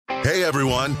Hey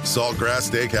everyone, Saltgrass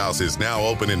Steakhouse is now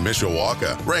open in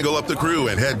Mishawaka. Wrangle up the crew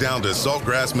and head down to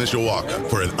Saltgrass Mishawaka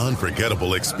for an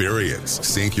unforgettable experience.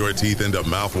 Sink your teeth into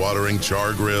mouth-watering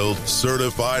char-grilled,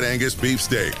 certified Angus beef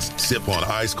steaks. Sip on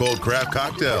ice-cold craft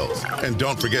cocktails. And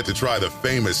don't forget to try the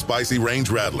famous spicy range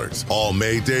rattlers, all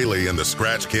made daily in the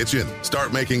Scratch Kitchen.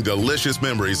 Start making delicious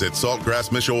memories at Saltgrass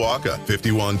Mishawaka,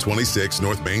 5126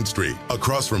 North Main Street,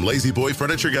 across from Lazy Boy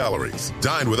Furniture Galleries.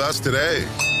 Dine with us today.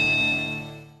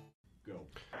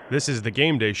 This is the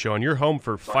Game Day Show, and you're home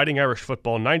for Fighting Irish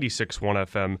Football, 96.1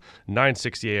 FM,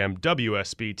 960 AM,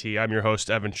 WSBT. I'm your host,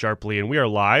 Evan Sharpley, and we are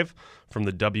live from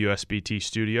the WSBT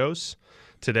studios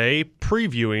today,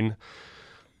 previewing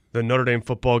the Notre Dame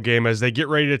football game as they get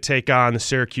ready to take on the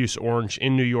Syracuse Orange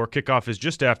in New York. Kickoff is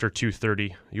just after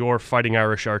 2:30. Your Fighting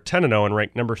Irish are 10-0 and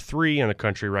ranked number 3 in the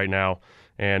country right now,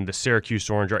 and the Syracuse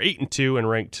Orange are 8-2 and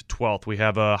ranked 12th. We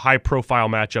have a high-profile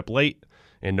matchup late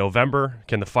in November.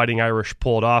 Can the Fighting Irish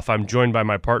pull it off? I'm joined by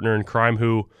my partner in crime,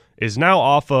 who is now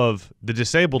off of the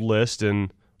disabled list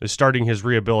and is starting his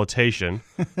rehabilitation.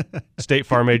 State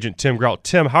Farm agent Tim Grout.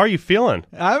 Tim, how are you feeling?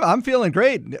 I'm feeling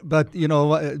great, but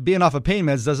being off of pain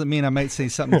meds doesn't mean I might say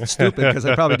something stupid because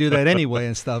I probably do that anyway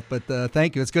and stuff. But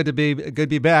thank you. It's good to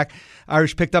be back.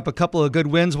 Irish picked up a couple of good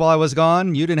wins while I was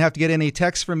gone. You didn't have to get any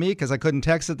texts from me because I couldn't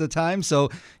text at the time. So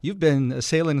you've been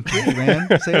sailing free,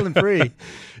 man. Sailing free.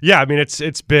 Yeah, I mean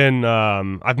it's been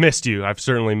I've missed you. I've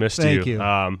certainly missed you. Thank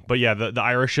you. But yeah, the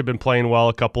Irish have been playing well.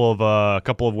 A couple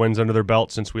of wins under their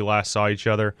belt since we last saw each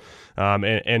other,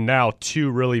 and now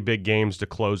 2 really big games to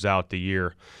close out the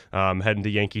year. Heading to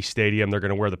Yankee Stadium, they're going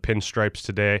to wear the pinstripes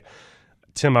today.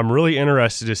 Tim, I'm really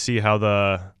interested to see how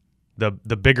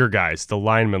the bigger guys, the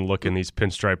linemen, look in these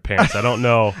pinstripe pants. I don't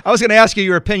know. I was going to ask you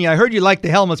your opinion. I heard you like the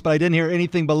helmets, but I didn't hear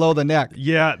anything below the neck.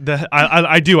 Yeah,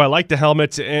 I do. I like the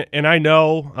helmets, and I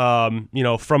know,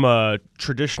 from a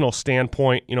traditional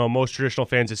standpoint, most traditional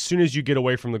fans, as soon as you get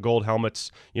away from the gold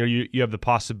helmets, you have the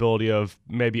possibility of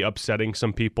maybe upsetting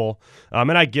some people,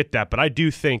 and I get that. But I do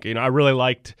think, I really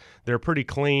liked. They're pretty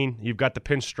clean. You've got the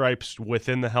pinstripes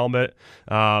within the helmet,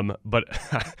 but.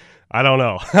 I don't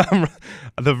know.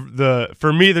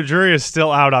 For me, the jury is still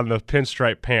out on the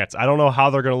pinstripe pants. I don't know how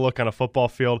they're going to look on a football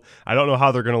field. I don't know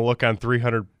how they're going to look on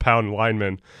 300-pound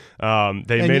linemen.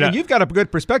 And you've got a good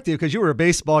perspective because you were a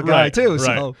baseball guy too. Right.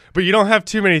 So, but you don't have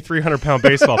too many 300-pound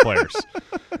baseball players.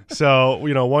 So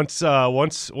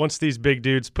once these big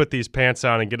dudes put these pants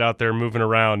on and get out there moving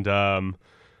around. I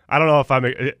don't know if I'm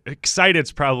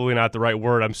excited's probably not the right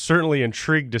word. I'm certainly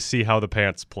intrigued to see how the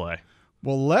pants play.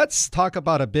 Well, let's talk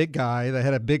about a big guy that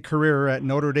had a big career at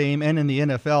Notre Dame and in the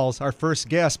NFL. Our first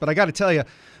guest. But I got to tell you,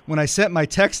 when I sent my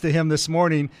text to him this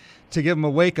morning to give him a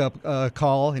wake-up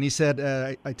call, and he said,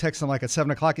 I texted him like at 7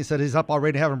 o'clock. He said he's up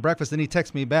already having breakfast, and he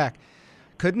texted me back.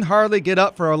 Couldn't hardly get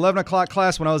up for our 11 o'clock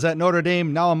class when I was at Notre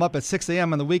Dame. Now I'm up at 6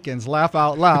 a.m. on the weekends. Laugh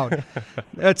out loud.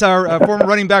 That's our former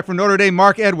running back from Notre Dame,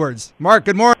 Mark Edwards. Mark,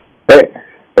 good morning.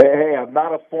 Hey, I'm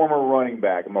not a former running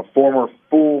back. I'm a former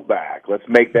fullback. Let's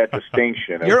make that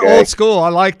distinction. Okay? You're old school. I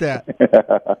like that.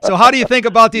 So how do you think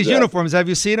about these uniforms? Have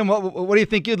you seen them? What do you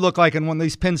think you'd look like in one of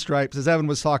these pinstripes, as Evan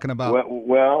was talking about?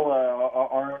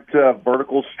 Aren't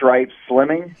vertical stripes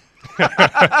slimming?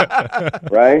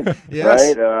 Right?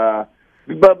 Yes. Right?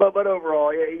 But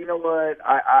overall, yeah, you know what?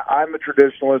 I'm a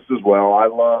traditionalist as well. I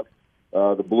love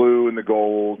the blue and the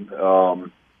gold.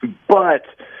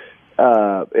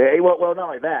 Well, not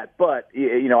only that, but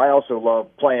I also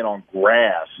love playing on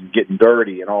grass and getting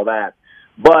dirty and all that.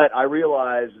 But I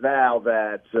realize now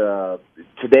that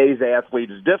today's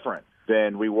athlete is different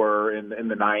than we were in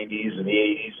the 90s and the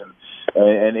 80s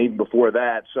and even before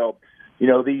that. So,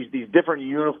 these different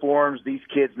uniforms, these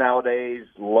kids nowadays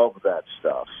love that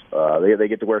stuff. They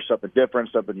get to wear something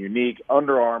different, something unique.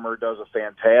 Under Armour does a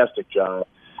fantastic job,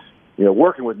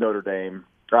 working with Notre Dame.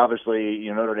 Obviously,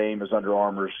 Notre Dame is Under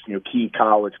Armour's key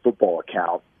college football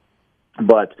account,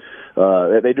 but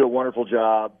they do a wonderful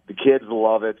job. The kids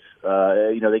love it.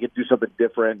 They get to do something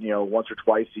different, once or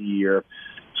twice a year.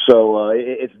 So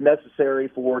it's necessary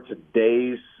for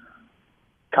today's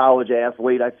college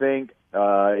athlete, I think,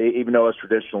 even though us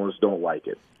traditionalists don't like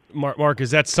it. Mark,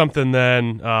 is that something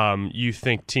then you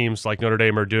think teams like Notre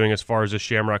Dame are doing as far as the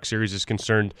Shamrock Series is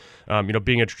concerned?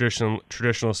 Being a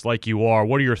traditionalist like you are,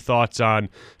 what are your thoughts on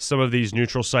some of these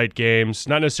neutral site games?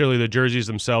 Not necessarily the jerseys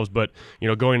themselves, but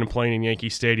going and playing in Yankee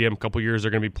Stadium. A couple years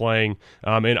they're going to be playing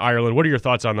in Ireland. What are your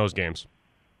thoughts on those games?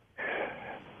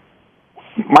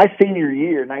 My senior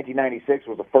year, 1996,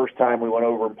 was the first time we went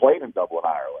over and played in Dublin,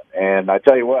 Ireland. And I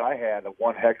tell you what, I had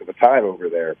one heck of a time over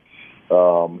there.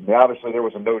 Obviously, there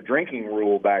was a no drinking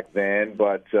rule back then,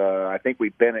 but I think we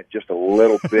bent it just a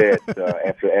little bit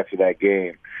after that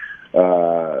game.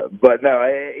 But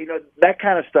no, that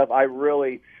kind of stuff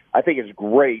I think is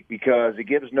great because it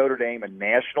gives Notre Dame a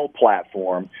national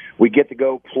platform. We get to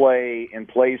go play in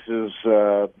places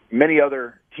many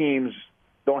other teams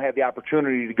don't have the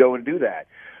opportunity to go and do that.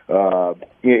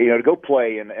 To go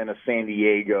play in a San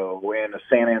Diego, in a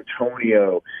San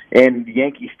Antonio, in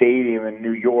Yankee Stadium in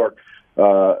New York.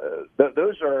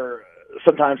 Those are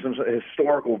sometimes some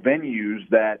historical venues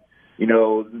that,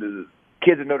 the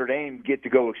kids at Notre Dame get to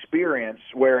go experience,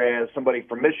 whereas somebody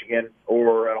from Michigan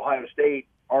or Ohio State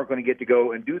aren't going to get to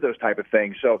go and do those type of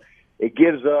things. So it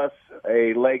gives us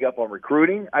a leg up on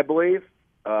recruiting, I believe,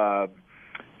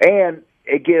 and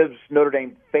it gives Notre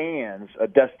Dame fans a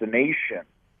destination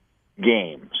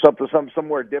game,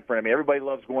 somewhere different. I mean, everybody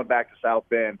loves going back to South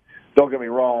Bend. Don't get me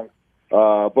wrong.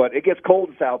 But it gets cold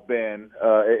in South Bend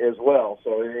as well.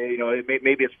 So,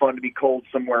 maybe it's fun to be cold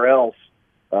somewhere else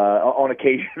on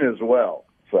occasion as well.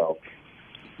 So,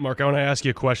 Mark, I want to ask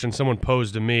you a question someone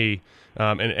posed to me,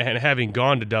 and having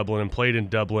gone to Dublin and played in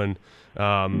Dublin,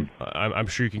 I'm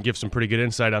sure you can give some pretty good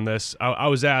insight on this. I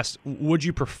was asked, would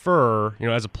you prefer,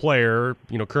 as a player,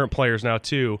 current players now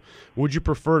too, would you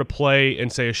prefer to play in,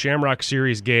 say, a Shamrock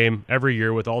Series game every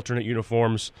year with alternate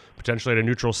uniforms, potentially at a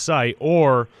neutral site,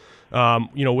 or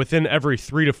within every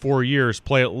 3 to 4 years,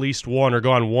 play at least one or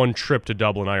go on one trip to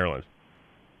Dublin, Ireland?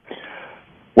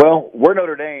 Well, we're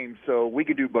Notre Dame, so we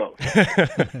could do both.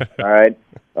 All right.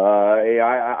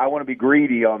 I want to be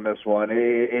greedy on this one.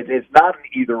 It's not an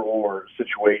either-or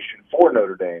situation for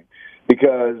Notre Dame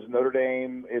because Notre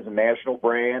Dame is a national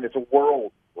brand. It's a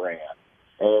world brand.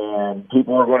 And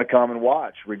people are going to come and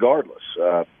watch regardless.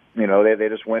 They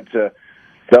just went to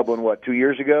Dublin, 2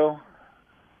 years ago?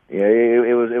 Yeah,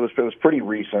 it was pretty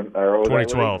recent. Or was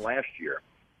 2012. Last year.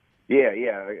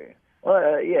 Yeah.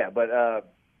 Well, yeah, but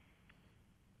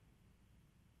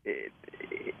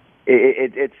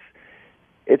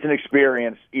it's an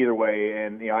experience either way,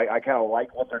 and I kind of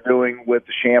like what they're doing with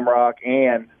the Shamrock,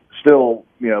 and still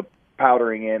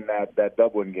powdering in that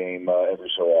Dublin game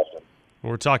every so often.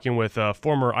 We're talking with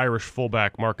former Irish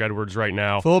fullback Mark Edwards right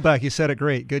now. Fullback, you said it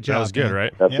great. Good job. That was good, man.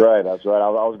 right? That's right. I was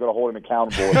going to hold him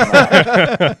accountable.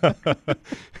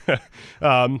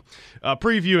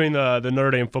 Previewing the Notre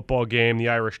Dame football game, the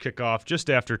Irish kickoff just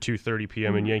after 2:30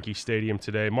 p.m. in Yankee Stadium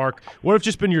today. Mark, what have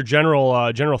just been your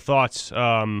general thoughts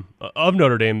of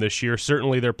Notre Dame this year?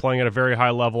 Certainly they're playing at a very high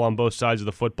level on both sides of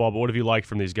the football, but what have you liked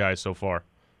from these guys so far?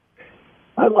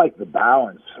 I like the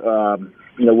balance.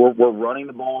 We're running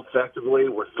the ball effectively.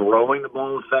 We're throwing the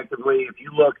ball effectively. If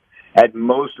you look at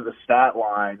most of the stat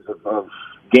lines of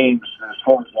games as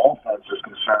far as offense is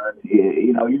concerned,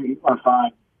 you're going to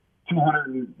find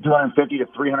 250 to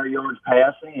 300 yards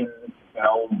passing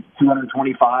and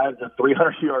 225 to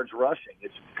 300 yards rushing.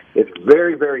 It's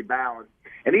very, very balanced.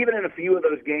 And even in a few of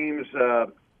those games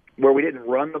where we didn't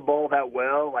run the ball that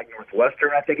well, like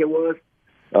Northwestern, I think it was,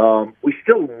 we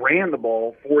still ran the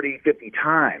ball 40, 50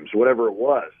 times, whatever it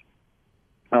was.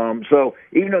 So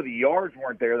even though the yards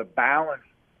weren't there, the balance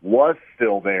was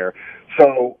still there.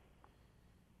 So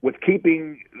with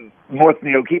keeping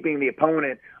the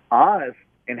opponent honest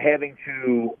and having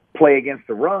to play against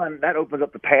the run, that opens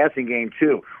up the passing game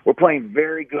too. We're playing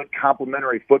very good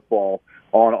complementary football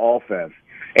on offense.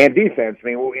 And defense, I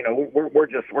mean, we're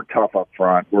tough up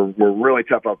front. We're really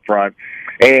tough up front.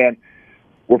 And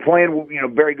we're playing,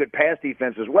 very good pass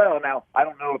defense as well. Now, I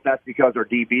don't know if that's because our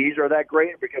DBs are that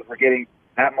great or because we're getting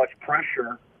that much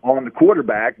pressure on the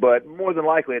quarterback, but more than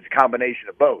likely it's a combination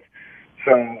of both.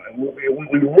 So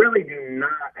we really do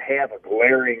not have a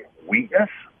glaring weakness.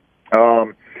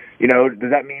 Does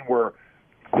that mean we're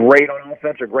great on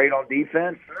offense or great on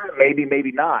defense? Maybe,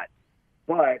 maybe not.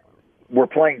 But we're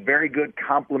playing very good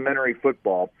complementary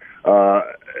football.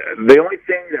 The only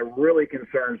thing that really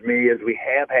concerns me is we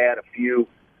have had a few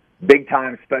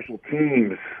big-time special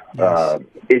teams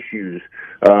issues,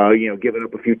 giving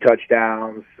up a few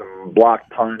touchdowns, some blocked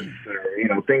punts,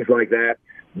 or, things like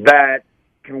that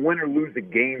can win or lose the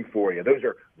game for you. Those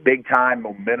are big-time,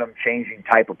 momentum-changing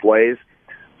type of plays.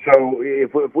 So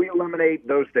if we eliminate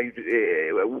those things,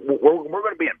 we're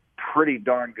going to be in pretty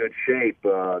darn good shape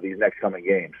these next coming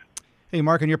games. Hey,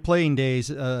 Mark, in your playing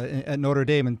days at Notre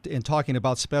Dame and talking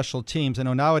about special teams, I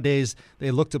know nowadays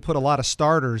they look to put a lot of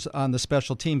starters on the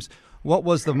special teams. What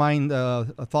was the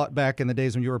thought back in the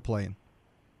days when you were playing?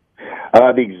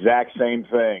 The exact same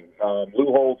thing. Lou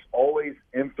Holtz always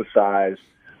emphasized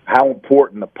how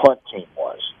important the punt team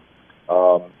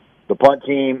was. The punt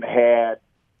team had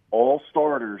all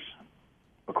starters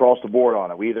across the board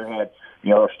on it. We either had,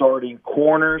 our starting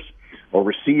corners or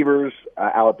receivers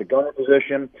out at the gunner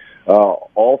position.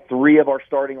 All three of our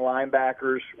starting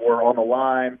linebackers were on the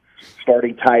line,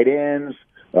 starting tight ends.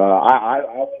 I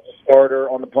was a starter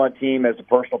on the punt team as a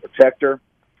personal protector.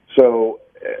 So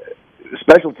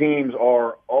special teams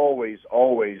are always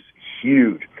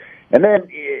huge. And then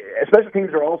special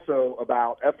teams are also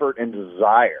about effort and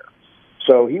desire.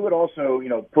 So he would also,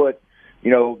 put,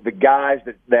 the guys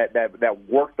that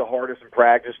worked the hardest in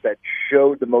practice, that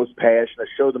showed the most passion, that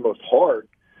showed the most heart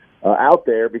out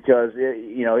there, because,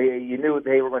 you knew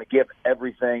they were going to give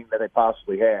everything that they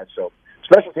possibly had. So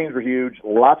special teams were huge.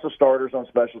 Lots of starters on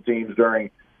special teams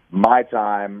during my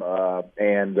time,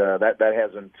 and that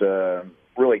hasn't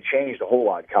really changed a whole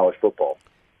lot in college football.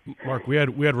 Mark, we had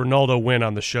Ronaldo Wynn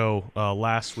on the show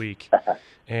last week,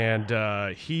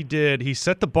 and he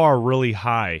set the bar really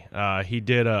high. He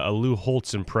did a Lou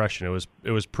Holtz impression.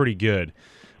 It was pretty good.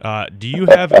 Do you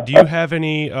have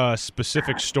any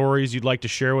specific stories you'd like to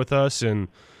share with us? And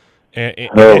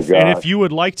if you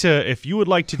would like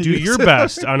to do your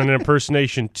best on an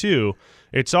impersonation too,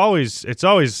 it's always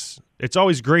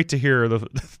great to hear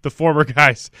the former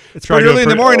guys. It's pretty early in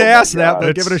the morning to ask that,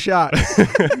 but give it a shot.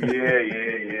 Yeah.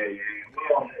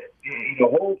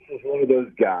 Well, Holtz is one of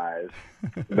those guys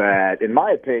that, in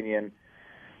my opinion,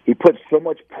 he puts so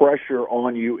much pressure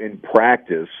on you in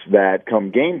practice that come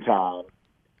game time,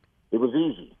 it was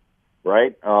easy,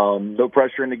 right? No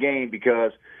pressure in the game,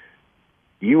 because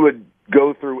you would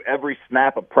go through every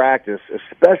snap of practice,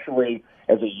 especially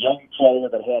as a young player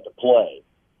that had to play,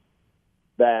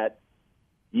 that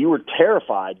you were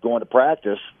terrified going to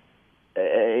practice.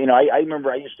 I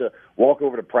remember I used to walk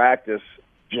over to practice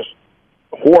just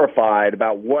horrified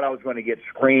about what I was going to get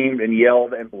screamed and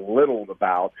yelled and belittled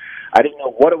about. I didn't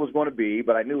know what it was going to be,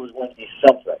 but I knew it was going to be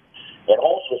something. And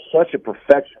also such a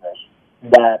perfectionist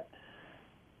that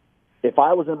if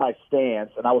I was in my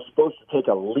stance and I was supposed to take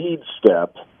a lead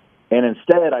step, and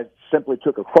instead I simply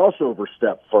took a crossover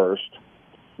step first,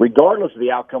 regardless of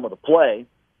the outcome of the play,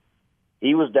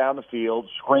 he was down the field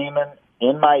screaming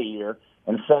in my ear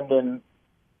and sending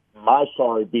my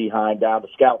sorry behind down the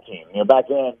scout team. Back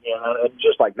then,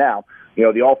 just like now,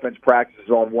 the offense practices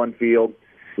on one field,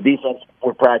 the defense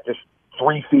would practice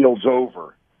 3 fields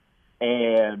over.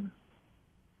 And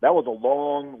that was a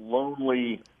long,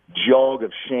 lonely jog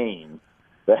of shame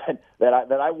that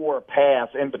I wore a pass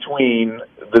in between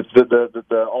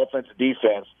the offense and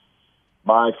defense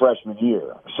my freshman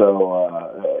year. So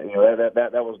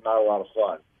that was not a lot of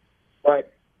fun.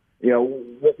 But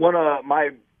one of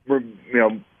my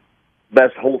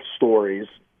best Holtz stories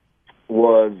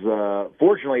was,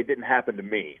 fortunately, it didn't happen to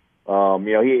me. There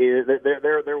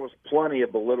was plenty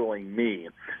of belittling me,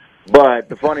 but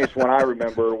the funniest one I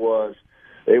remember was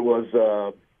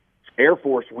Air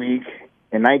Force Week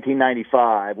in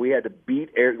 1995. We had to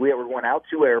beat we were going out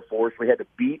to Air Force. We had to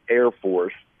beat Air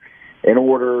Force in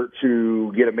order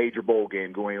to get a major bowl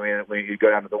game going in when you go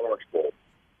down to the Orange Bowl.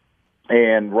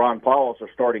 And Ron Paulus, our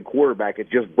starting quarterback, had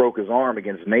just broke his arm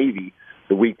against Navy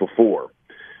the week before.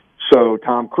 So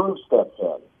Tom Cruise steps in,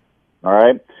 all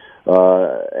right?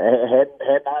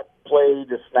 Had not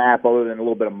played a snap other than a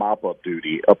little bit of mop-up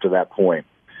duty up to that point.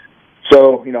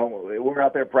 So, we're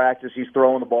out there practice. He's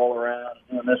throwing the ball around,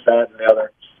 doing this, that, and the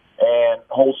other. And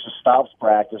Holtz just stops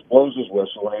practice, blows his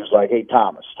whistle, and he was like, "Hey,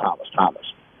 Thomas.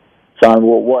 Son,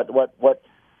 well, what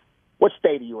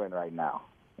state are you in right now?"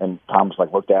 And Thomas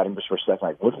looked at him just for a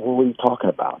second, what were you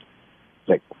talking about? He's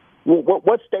like, well,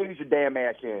 what state is your damn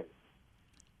ass in?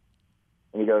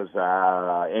 And he goes,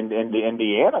 in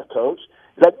Indiana, coach.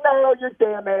 He's like, no, your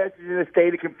damn ass is in a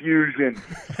state of confusion.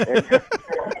 And,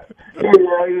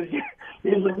 he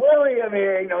was like, really? I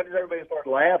mean, everybody started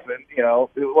laughing,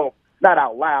 well, not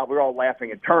out loud. We were all laughing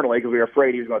internally because we were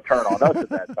afraid he was going to turn on us at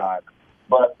that time.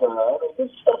 But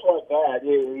just stuff like that,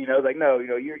 no,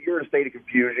 you're in a state of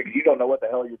confusion because you don't know what the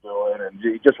hell you're doing, and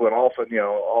he just went off on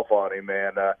him,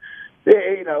 and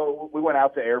we went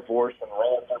out to Air Force and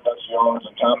ran for a bunch of yards,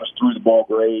 and Thomas threw the ball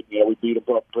great. We beat him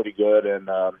up pretty good, and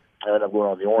ended up going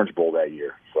on the Orange Bowl that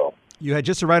year. So you had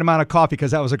just the right amount of coffee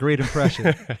because that was a great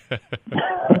impression.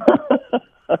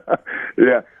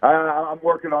 Yeah, I'm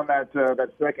working on that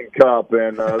second cup,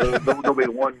 and there'll be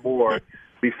one more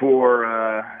before.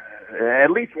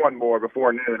 At least one more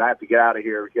before noon. I have to get out of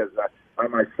here because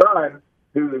my son,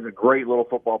 who is a great little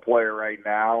football player right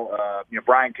now,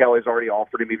 Brian Kelly's already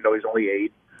offered him, even though he's only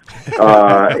 8.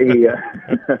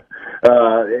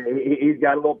 He's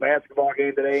got a little basketball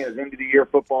game today and his end of the year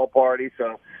football party.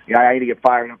 So I need to get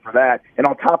fired up for that. And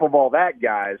on top of all that,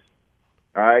 guys,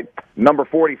 all right, number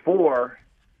 44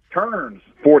 turns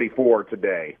 44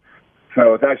 today.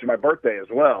 So it's actually my birthday as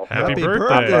well. Happy Happy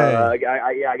birthday. I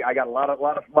got a lot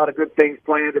of good things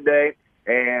planned today,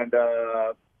 and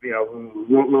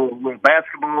little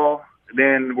basketball.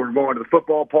 Then we're going to the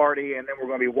football party, and then we're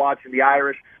going to be watching the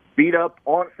Irish beat up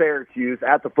on Syracuse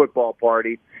at the football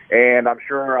party. And I'm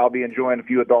sure I'll be enjoying a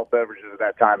few adult beverages at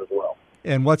that time as well.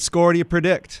 And what score do you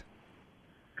predict?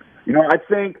 I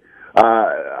think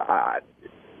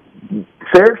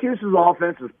Syracuse's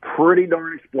offense is pretty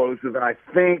darn explosive, and I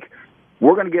think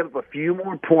we're going to give up a few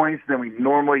more points than we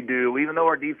normally do, even though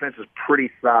our defense is pretty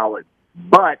solid.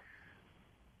 But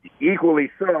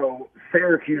equally so,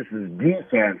 Syracuse's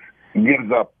defense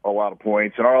gives up a lot of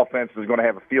points, and our offense is going to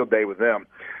have a field day with them.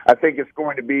 I think it's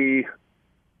going to be,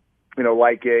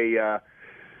 like a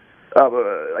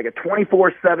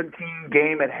 24-17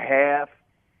 game at half,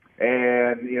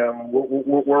 and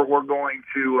we're going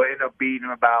to end up beating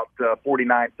them about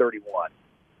 49-31.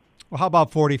 Well, how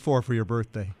about 44 for your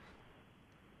birthday?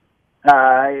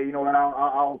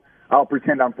 I'll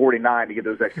pretend I'm 49 to get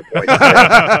those extra points.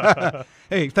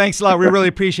 Hey, thanks a lot. We really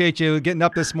appreciate you getting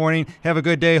up this morning. Have a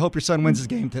good day. Hope your son wins his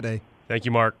game today. Thank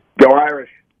you, Mark. Go Irish.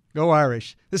 Go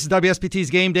Irish. This is WSBT's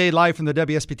Game Day live from the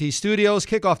WSBT studios.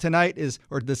 Kickoff tonight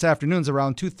this afternoon is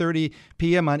around 2:30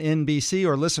 p.m. on NBC,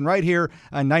 or listen right here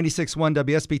on 96.1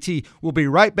 WSBT. We'll be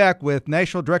right back with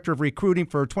National Director of Recruiting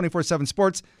for 24/7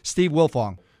 Sports, Steve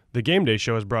Wilfong. The Game Day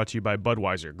Show is brought to you by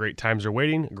Budweiser. Great times are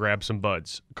waiting. Grab some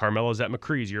buds. Carmela's at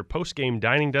McCree's, your post-game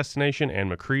dining destination, and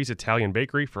McCree's Italian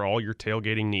Bakery for all your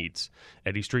tailgating needs.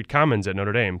 Eddy Street Commons at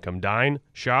Notre Dame. Come dine,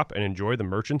 shop, and enjoy the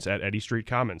merchants at Eddy Street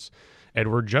Commons.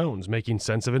 Edward Jones, making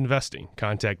sense of investing.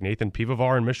 Contact Nathan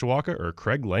Pivovar in Mishawaka or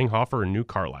Craig Langhofer in New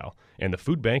Carlisle. And the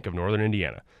Food Bank of Northern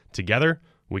Indiana. Together,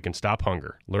 we can stop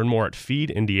hunger. Learn more at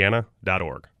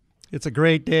feedindiana.org. It's a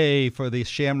great day for the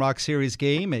Shamrock Series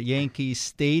game at Yankee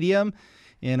Stadium.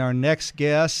 And our next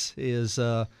guest is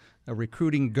a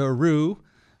recruiting guru.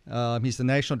 He's the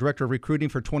National Director of Recruiting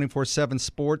for 24/7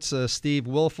 Sports, Steve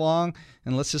Wilfong.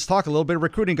 And let's just talk a little bit of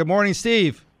recruiting. Good morning,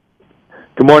 Steve.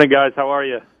 Good morning, guys. How are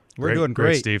you? We're doing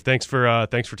great. Steve. Thanks for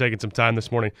taking some time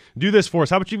this morning. Do this for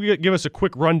us. How about you give us a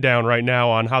quick rundown right now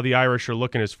on how the Irish are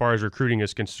looking as far as recruiting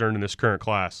is concerned in this current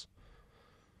class?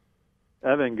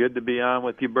 Evan, good to be on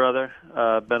with you, brother.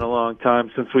 Been a long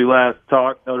time since we last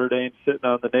talked. Notre Dame sitting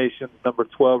on the nation's number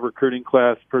 12 recruiting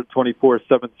class for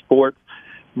 24/7 Sports,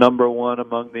 number 1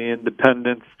 among the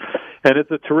independents. And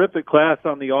it's a terrific class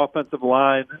on the offensive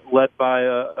line, led by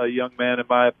a young man, in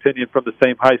my opinion, from the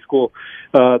same high school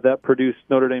that produced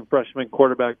Notre Dame freshman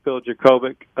quarterback Phil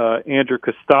Jakovic, Andrew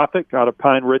Kostofik out of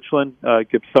Pine Richland,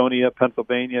 Gibsonia,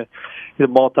 Pennsylvania. He's a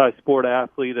multi-sport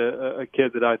athlete, a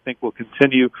kid that I think will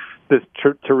continue this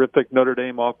terrific Notre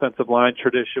Dame offensive line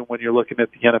tradition when you're looking at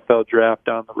the NFL draft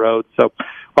down the road. So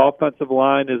offensive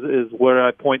line is where I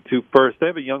point to first. They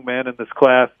have a young man in this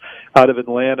class out of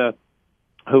Atlanta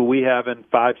who we have in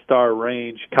 5-star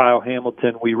range, Kyle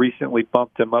Hamilton. We recently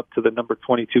bumped him up to the number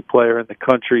 22 player in the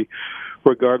country,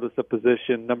 regardless of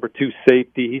position. Number 2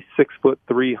 safety. He's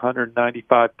 6'3",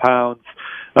 195 pounds,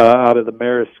 out of the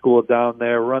Marist School down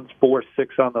there. Runs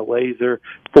 4.6 on the laser,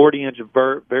 40-inch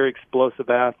vert, very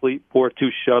explosive athlete,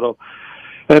 4.2 shuttle.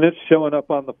 And it's showing up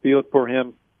on the field for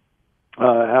him,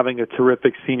 having a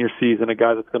terrific senior season, a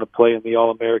guy that's going to play in the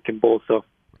All-American Bowl. So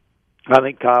I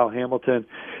think Kyle Hamilton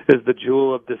is the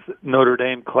jewel of this Notre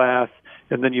Dame class.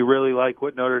 And then you really like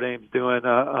what Notre Dame's doing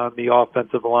on the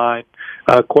offensive line.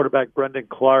 Quarterback Brendan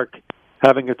Clark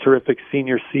having a terrific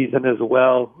senior season as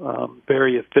well.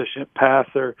 Very efficient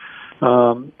passer.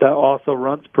 That also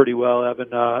runs pretty well, Evan.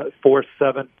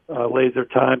 4.7 laser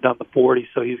time down the 40,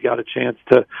 so he's got a chance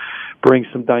to bring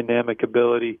some dynamic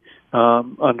ability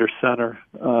under center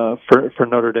for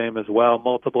Notre Dame as well.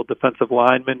 Multiple defensive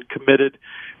linemen committed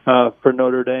for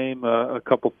Notre Dame. A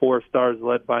couple 4-stars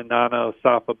led by Nana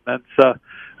Osafa-Mensah,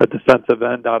 a defensive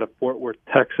end out of Fort Worth,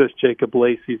 Texas. Jacob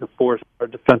Lacey's a 4-star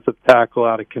defensive tackle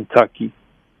out of Kentucky.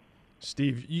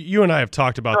 Steve, you and I have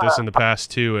talked about this in the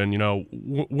past too, and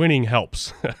winning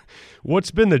helps. What's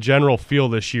been the general feel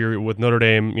this year with Notre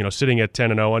Dame, sitting at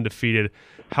 10-0, undefeated?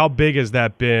 How big has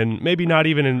that been? Maybe not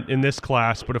even in this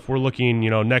class, but if we're looking,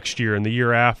 next year and the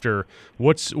year after,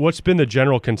 what's been the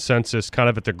general consensus, kind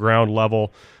of at the ground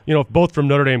level? Both from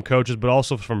Notre Dame coaches, but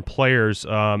also from players,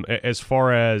 as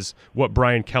far as what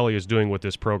Brian Kelly is doing with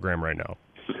this program right now.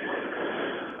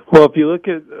 Well, if you look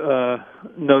at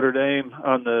Notre Dame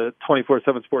on the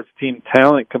 24/7 Sports team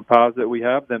talent composite, we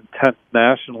have them 10th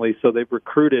nationally, so they've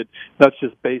recruited. That's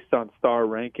just based on star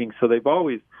rankings, so they've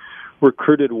always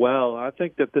recruited well. I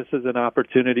think that this is an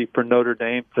opportunity for Notre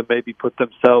Dame to maybe put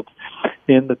themselves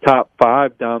in the top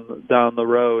 5 down the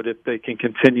road if they can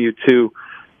continue to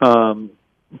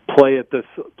play at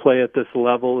this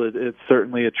level. It's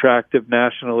certainly attractive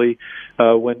nationally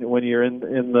when you're in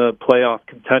the playoff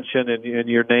contention and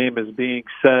your name is being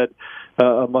said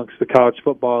amongst the college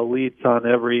football elites on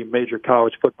every major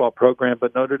college football program.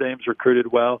 But Notre Dame's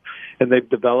recruited well, and they've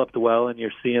developed well, and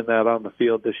you're seeing that on the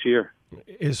field this year.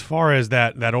 As far as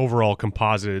that overall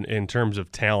composite in terms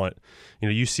of talent,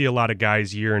 you see a lot of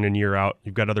guys year in and year out.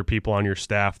 You've got other people on your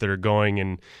staff that are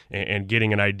going and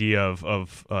getting an idea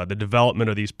of the development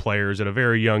of these players at a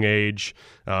very young age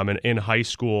and in high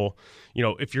school.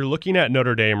 If you're looking at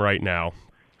Notre Dame right now,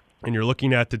 and you're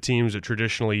looking at the teams that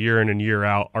traditionally year in and year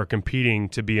out are competing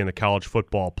to be in the college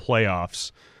football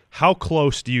playoffs, how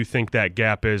close do you think that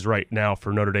gap is right now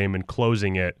for Notre Dame in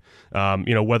closing it?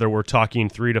 Whether we're talking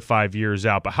 3 to 5 years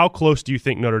out, but how close do you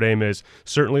think Notre Dame is?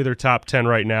 Certainly they're top 10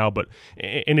 right now, but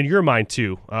and in your mind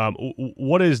too,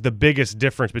 what is the biggest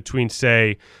difference between,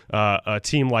 say, a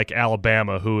team like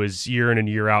Alabama, who is year in and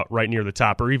year out right near the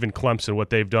top, or even Clemson, what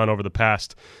they've done over the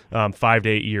past 5 to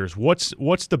 8 years? What's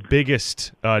the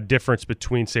biggest difference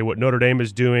between, say, what Notre Dame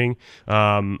is doing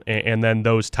and then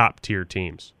those top tier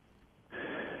teams?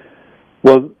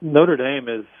 Well, Notre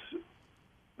Dame's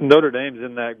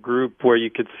in that group where you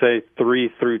could say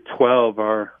 3 through 12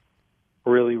 are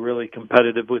really, really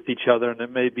competitive with each other, and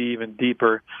it may be even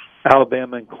deeper.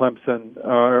 Alabama and Clemson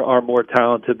are more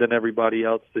talented than everybody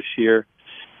else this year.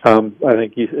 I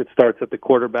think it starts at the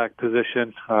quarterback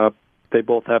position. They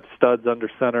both have studs under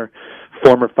center,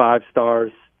 former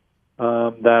 5-stars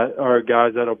that are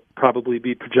guys that will probably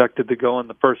be projected to go in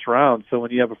the first round. So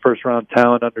when you have a first-round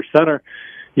talent under center,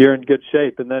 you're in good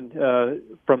shape. And then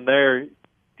from there,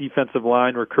 defensive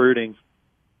line recruiting.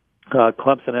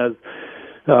 Clemson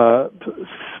has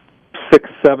 6,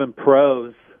 7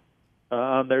 pros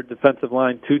on their defensive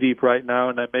line, too deep right now,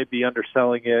 and I may be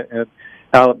underselling it. And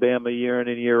Alabama, year in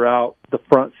and year out, the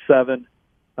front 7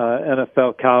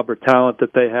 NFL caliber talent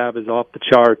that they have is off the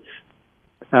charts.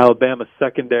 Alabama's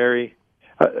secondary.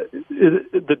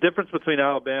 The difference between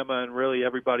Alabama and really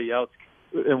everybody else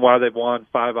and why they've won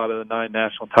 5 out of the 9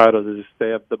 national titles is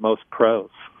they have the most pros.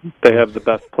 They have the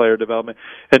best player development.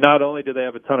 And not only do they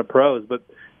have a ton of pros, but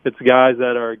it's guys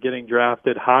that are getting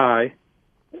drafted high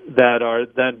that are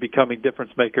then becoming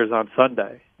difference makers on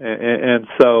Sunday. And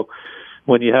so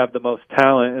when you have the most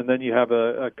talent and then you have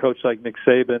a coach like Nick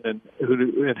Saban and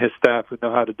his staff who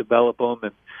know how to develop them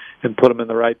and put them in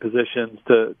the right positions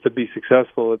to be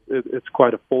successful, it's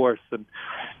quite a force. And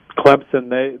Clemson,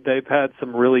 they've had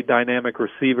some really dynamic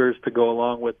receivers to go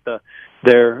along with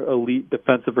their elite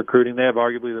defensive recruiting. They have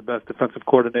arguably the best defensive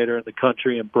coordinator in the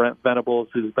country, and Brent Venables,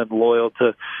 who's been loyal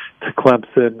to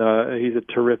Clemson. He's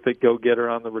a terrific go-getter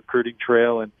on the recruiting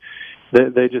trail, and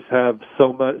they just have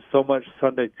so much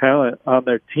Sunday talent on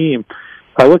their team.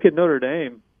 I look at Notre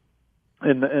Dame,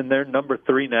 and they're number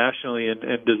 3 nationally,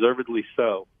 and deservedly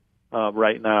so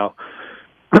right now.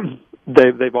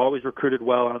 They've always recruited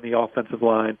well on the offensive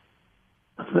line,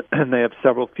 and they have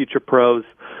several future pros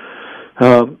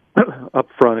up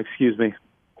front.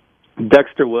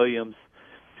 Dexter Williams,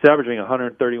 he's averaging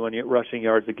 131 rushing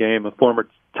yards a game, a former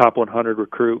top 100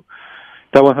 recruit.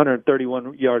 That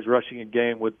 131 yards rushing a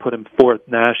game would put him 4th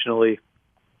nationally.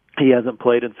 He hasn't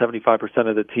played in 75%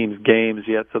 of the team's games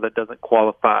yet, so that doesn't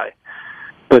qualify.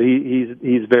 But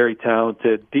he's very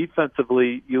talented.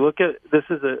 Defensively, you look at this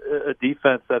is a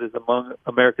defense that is among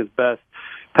America's best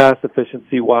pass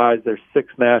efficiency-wise. They're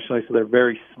 6th nationally, so they're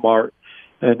very smart.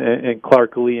 And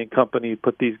Clark Lee and company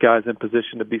put these guys in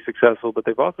position to be successful. But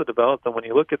they've also developed them. When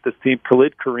you look at this team,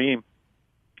 Khalid Kareem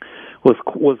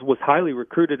was highly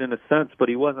recruited in a sense, but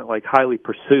he wasn't like highly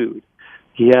pursued.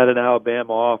 He had an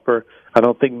Alabama offer. I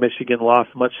don't think Michigan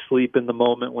lost much sleep in the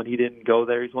moment when he didn't go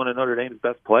there. He's one of Notre Dame's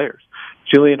best players.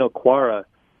 Julian Okwara,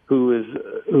 who is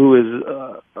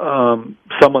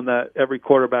someone that every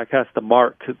quarterback has to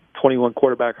mark. 21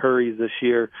 quarterback hurries this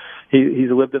year.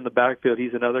 He's lived in the backfield.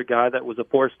 He's another guy that was a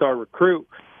 4-star recruit,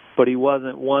 but he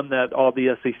wasn't one that all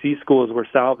the SEC schools were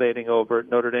salivating over.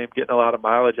 Notre Dame getting a lot of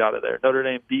mileage out of there. Notre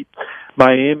Dame beat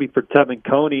Miami for Tevin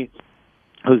Coney,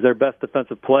 who's their best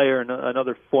defensive player and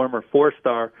another former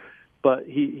 4-star, but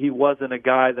he wasn't a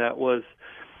guy that was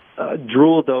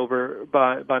drooled over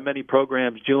by many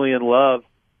programs. Julian Love,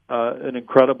 an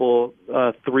incredible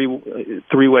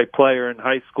three-way player in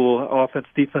high school, offense,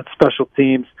 defense, special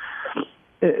teams.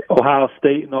 Ohio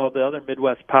State and all the other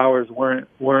Midwest powers weren't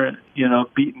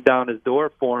beating down his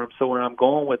door for him. So where I'm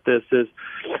going with this is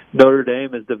Notre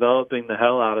Dame is developing the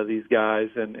hell out of these guys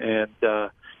and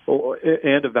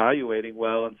evaluating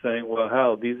well and saying, well,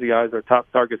 hell, these guys are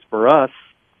top targets for us,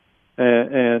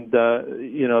 and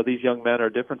these young men are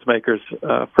difference makers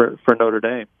for Notre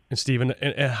Dame. And Stephen,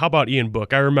 and how about Ian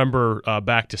Book? I remember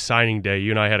back to signing day,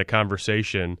 you and I had a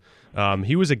conversation.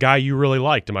 He was a guy you really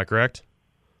liked. Am I correct?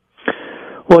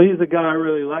 Well, he's a guy I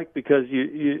really like because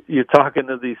you're talking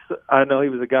to these. I know he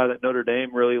was a guy that Notre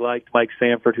Dame really liked, Mike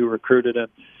Sanford, who recruited him,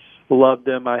 loved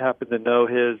him. I happen to know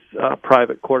his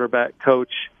private quarterback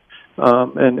coach,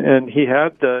 and he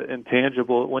had the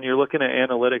intangible. When you're looking at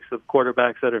analytics of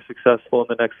quarterbacks that are successful in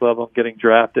the next level, getting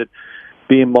drafted,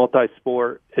 being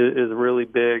multi-sport is really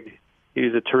big.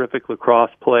 He's a terrific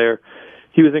lacrosse player.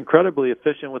 He was incredibly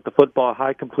efficient with the football,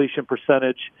 high completion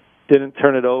percentage, didn't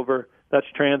turn it over. That's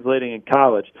translating in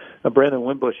college. Brandon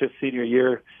Wimbush, his senior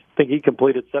year, I think he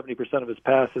completed 70% of his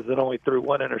passes and only threw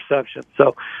one interception.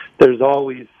 So there's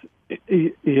always,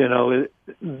 the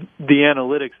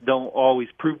analytics don't always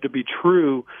prove to be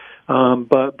true.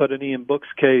 But in Ian Book's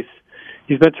case,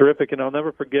 he's been terrific. And I'll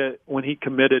never forget when he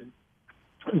committed,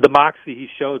 the moxie he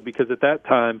showed, because at that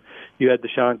time you had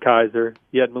Deshaun Kaiser,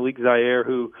 you had Malik Zaire,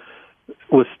 who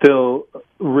was still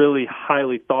really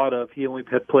highly thought of. He only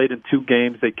had played in 2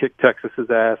 games. They kicked Texas's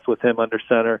ass with him under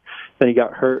center. Then he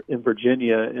got hurt in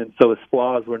Virginia, and so his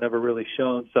flaws were never really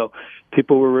shown. So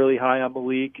people were really high on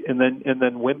Malik, and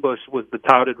then Wimbush was the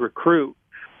touted recruit.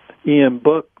 Ian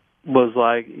Book was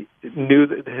knew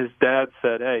that his dad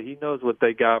said, hey, he knows what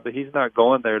they got, but he's not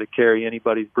going there to carry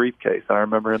anybody's briefcase. I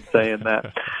remember him saying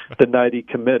that the night he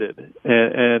committed.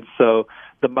 And so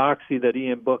the moxie that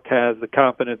Ian Book has, the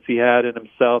confidence he had in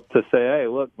himself to say, hey,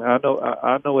 look, I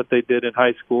know what they did in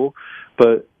high school,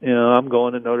 but I'm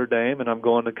going to Notre Dame and I'm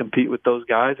going to compete with those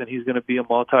guys, and he's going to be a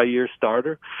multi-year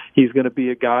starter. He's going to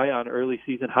be a guy on early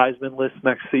season Heisman list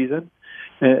next season.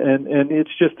 And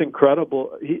it's just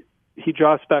incredible. He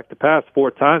drops back to pass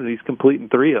 4 times, and he's completing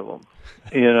 3 of them,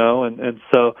 and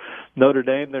so Notre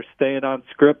Dame, they're staying on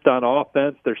script on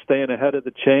offense. They're staying ahead of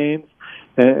the chains,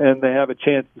 and they have a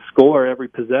chance to score every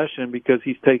possession because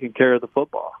he's taking care of the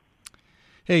football.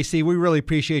 Hey, Steve, we really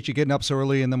appreciate you getting up so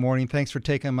early in the morning. Thanks for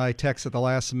taking my text at the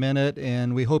last minute,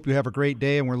 and we hope you have a great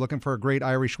day, and we're looking for a great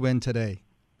Irish win today.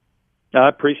 I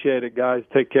appreciate it, guys.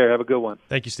 Take care. Have a good one.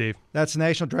 Thank you, Steve. That's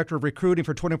National Director of Recruiting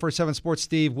for 24/7 Sports,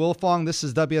 Steve Wilfong. This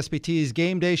is WSBT's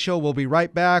Game Day Show. We'll be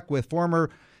right back with former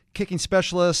kicking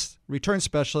specialist, return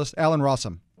specialist, Alan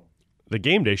Rossum. The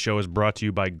Game Day Show is brought to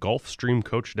you by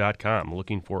GulfstreamCoach.com,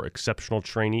 looking for exceptional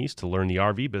trainees to learn the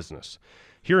RV business.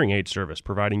 Hearing Aid Service,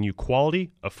 providing you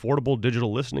quality, affordable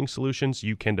digital listening solutions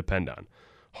you can depend on.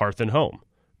 Hearth and Home,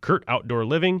 Kurt Outdoor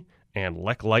Living, and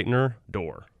Leckleitner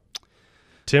Door.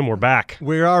 Tim, we're back.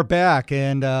 We are back,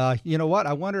 and you know what?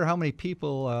 I wonder how many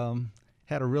people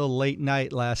had a real late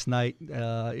night last night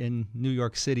in New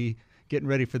York City getting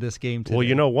ready for this game today.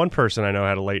 Well, one person I know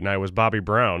had a late night was Bobby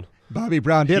Brown. Bobby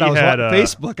Brown did. I was on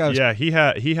Facebook.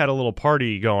 He had a little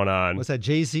party going on. Was that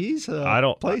Jay-Z's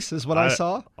place? Is what I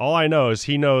saw. All I know is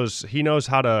he knows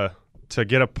how to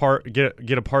get a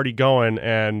party going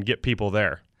and get people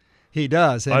there. He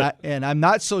does, and I'm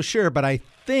not so sure, but I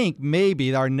think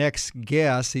maybe our next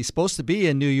guest, he's supposed to be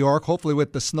in New York, hopefully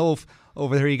with the snow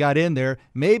over there he got in there.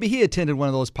 Maybe he attended one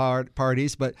of those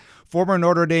parties, but former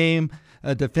Notre Dame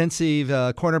defensive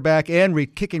cornerback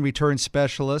and kicking return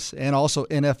specialist, and also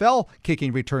NFL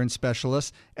kicking return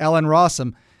specialist, Alan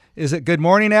Rossum. Is it good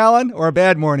morning, Alan, or a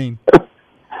bad morning?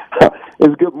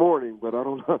 It's good morning, but I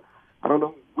don't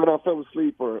know when I fell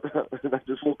asleep or I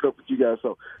just woke up with you guys.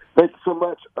 So thank you so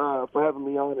much for having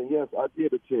me on. And yes, I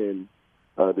did attend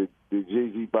the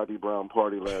Jay-Z Bobby Brown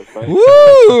party last night.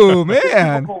 Woo,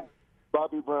 man!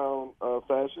 Bobby Brown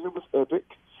fashion. It was epic.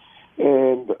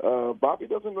 And Bobby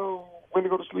doesn't know when to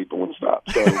go to sleep and when to stop.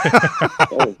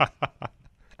 So,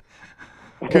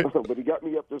 but he got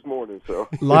me up this morning. So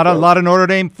a lot of Notre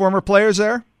Dame former players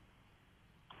there.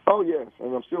 Oh yes,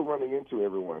 and I'm still running into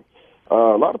everyone. A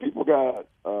lot of people got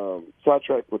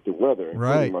sidetracked with the weather.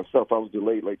 Right. Myself, I was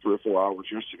delayed like 3 or 4 hours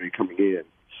yesterday coming in.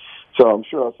 So I'm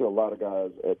sure I'll see a lot of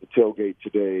guys at the tailgate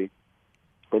today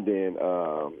and then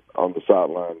on the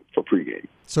sideline for pregame.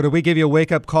 So did we give you a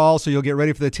wake-up call so you'll get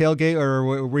ready for the tailgate,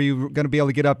 or were you going to be able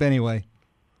to get up anyway?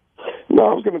 No,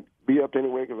 I was going to be up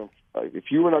anyway because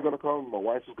if you were not going to call me, my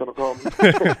wife was going to call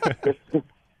me.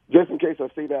 Just in case I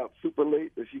stayed out super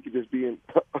late, that she could just be in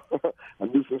a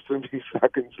nuisance to me so I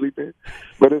couldn't sleep in.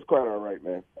 But it's quite all right,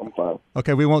 man. I'm fine.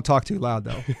 Okay, we won't talk too loud,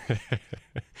 though.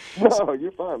 No,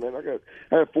 you're fine, man.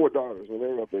 I have 4 daughters, and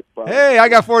they're up at 5. Hey, I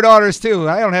got 4 daughters, too.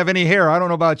 I don't have any hair. I don't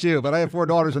know about you, but I have 4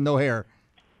 daughters with no hair.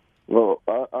 Well,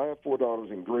 I have 4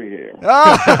 daughters and gray hair.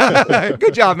 Oh,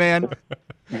 good job, man.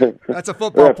 That's a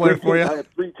football player for you. I have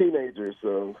 3 teenagers,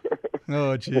 so.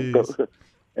 Oh, jeez.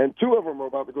 And 2 of them are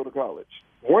about to go to college.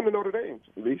 won to Notre Dame,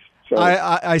 at least. So,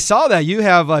 I saw that. You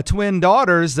have twin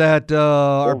daughters that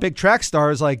are big track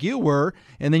stars like you were,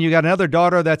 and then you got another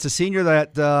daughter that's a senior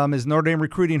that is Notre Dame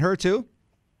recruiting her too?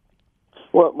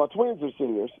 well, my twins are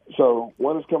seniors, so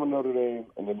one is coming to Notre Dame,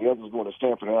 and then the other is going to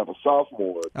Stanford. And I have a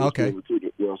sophomore that's Okay. being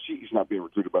recruited. Well, she's not being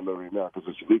recruited by Notre Dame now because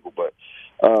it's illegal, but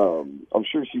I'm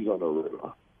sure she's on the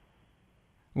radar.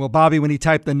 Well, Bobby, when he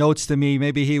typed the notes to me,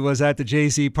 maybe he was at the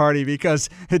Jay-Z party because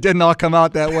it didn't all come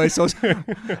out that way. So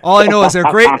all I know is they're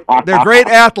great. They're great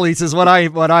athletes, is what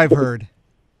I've heard.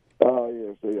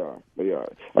 Yes, they are. They are.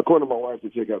 According to my wife, to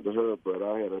check out to her, but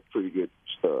I had a pretty good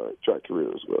track career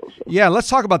as well. So. Yeah, let's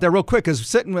talk about that real quick. Because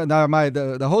sitting with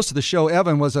the host of the show,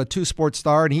 Evan, was a two-sport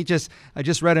star, and I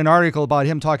just read an article about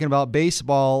him talking about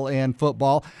baseball and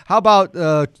football. How about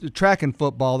track and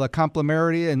football, the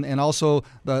complementarity and also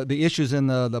the issues and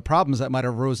the problems that might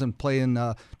have arisen playing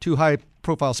two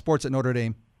high-profile sports at Notre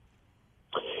Dame?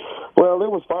 Well,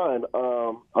 it was fine.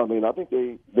 I mean, I think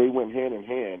they went hand in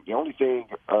hand. The only thing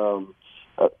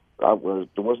there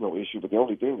was no issue, but the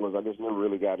only thing was I just never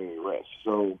really got any rest.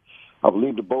 So I would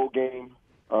leave the bowl game,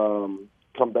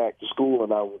 come back to school,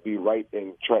 and I would be right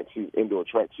in indoor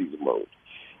track season mode.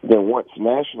 Then once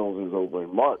nationals is over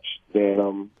in March, then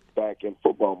I'm back in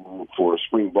football mode for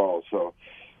spring ball. So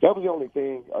that was the only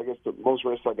thing. I guess the most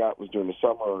rest I got was during the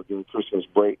summer or during Christmas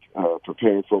break,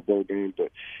 preparing for a bowl game.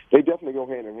 But they definitely go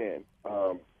hand in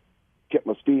hand. Kept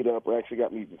my speed up, or actually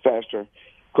got me even faster,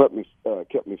 kept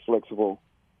me flexible.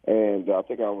 And I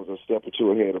think I was a step or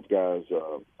two ahead of guys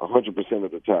 100%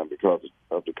 of the time because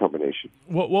of the combination.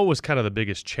 What was kind of the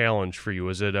biggest challenge for you?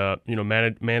 Was it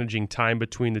managing time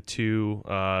between the two,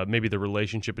 maybe the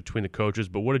relationship between the coaches?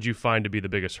 But what did you find to be the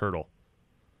biggest hurdle?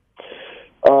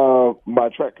 My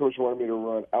track coach wanted me to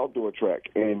run outdoor track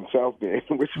in South Bend,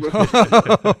 which was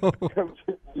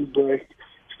like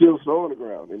still snow on the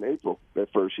ground in April that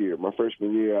first year. My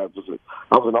freshman year, I was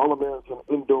an All-American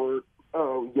indoor.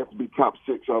 You have to be top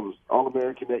 6. I was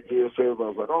All-American that year, so I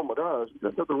was like, oh, my gosh,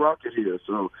 you got the Rocket here.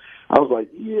 So I was like,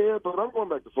 yeah, but I'm going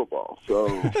back to football. So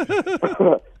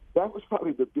that was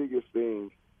probably the biggest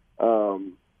thing.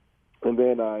 And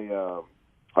then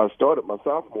I started my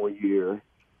sophomore year,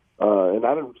 and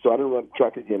I didn't run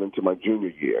track again until my junior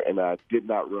year, and I did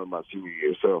not run my senior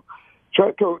year. So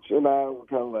track coach and I were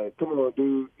kind of like, come on,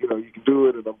 dude, you can do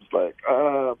it. And I'm just like,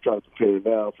 I'm trying to prepare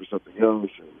now for something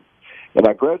else. And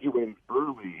I graduated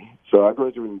early, so I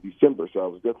graduated in December, so I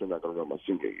was definitely not going to run my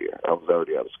senior year. I was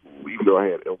already out of school, even though I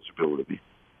had eligibility.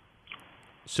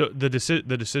 So the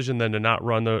decision then to not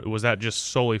run, was that just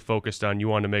solely focused on you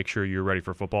wanted to make sure you're ready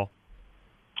for football?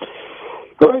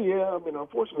 Yeah. I mean,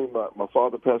 unfortunately, my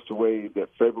father passed away that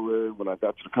February when I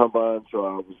got to the combine, so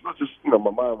I was just, my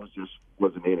mind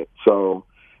wasn't in it. So,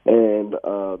 and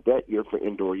that year for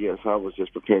indoor, yes, I was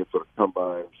just preparing for the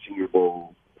combine, Senior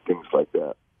Bowl, things like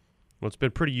that. Well, it's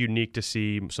been pretty unique to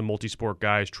see some multi-sport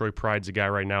guys. Troy Pride's a guy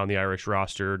right now on the Irish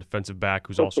roster, defensive back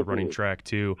who's also running track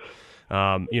too.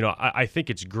 I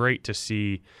think it's great to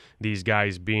see these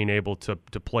guys being able to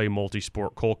play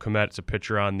multi-sport. Cole Kmet's a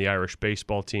pitcher on the Irish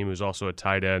baseball team who's also a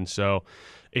tight end. So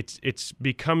it's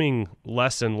becoming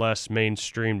less and less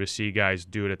mainstream to see guys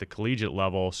do it at the collegiate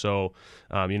level. So,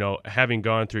 having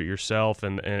gone through it yourself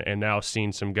and now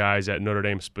seeing some guys at Notre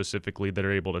Dame specifically that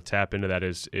are able to tap into that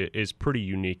is pretty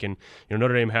unique. And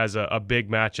Notre Dame has a big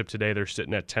matchup today. They're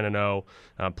sitting at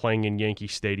 10-0, playing in Yankee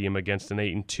Stadium against an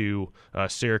 8-2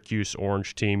 Syracuse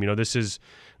Orange team. This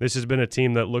has been a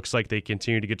team that looks like they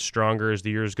continue to get stronger as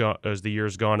the years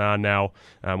gone on. Now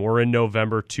we're in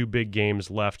November, 2 big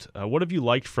games left. What have you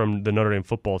liked from the Notre Dame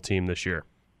football team this year?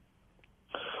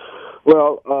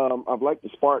 Well, I've liked the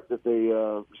spark that they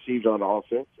received on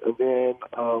offense, and then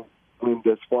when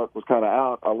the spark was kind of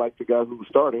out, I liked the guy who was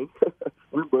starting.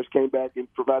 Bush came back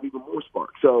and provided even more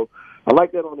spark. So I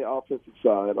like that on the offensive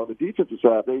side. On the defensive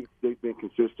side, they've been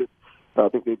consistent. I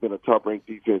think they've been a top-ranked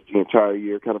defense the entire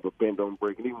year, kind of a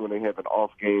bend-don't-break. And even when they have an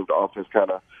off game, the offense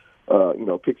kind of,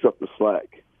 picks up the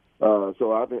slack.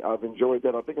 So I've enjoyed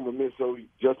that. I think I'm going to miss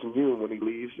Justin Ewing when he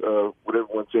leaves, with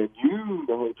everyone saying you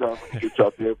the whole time when he gets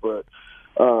out there. But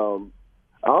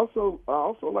I also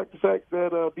like the fact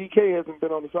that BK hasn't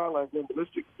been on the sideline going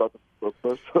ballistic about the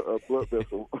first blood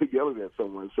vessel yelling at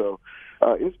someone. So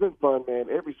it's been fun, man.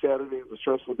 Every Saturday is a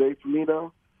stressful day for me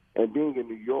now. And being in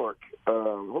New York,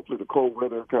 hopefully the cold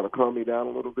weather kind of calmed me down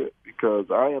a little bit because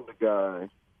I am the guy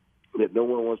that no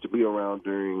one wants to be around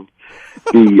during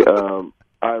the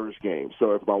Irish game.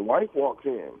 So if my wife walks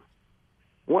in,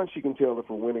 one, she can tell if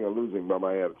we're winning or losing by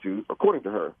my attitude, according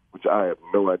to her, which I have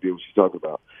no idea what she's talking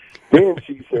about. Then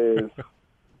she says,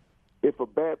 if a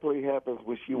bad play happens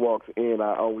when she walks in,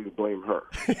 I always blame her.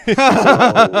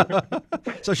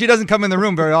 So she doesn't come in the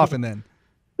room very often then.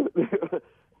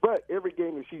 But every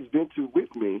game that she's been to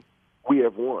with me, we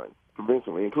have won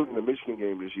convincingly, including the Michigan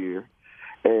game this year.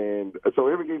 And so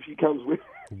every game she comes with.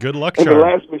 Good luck in charm. the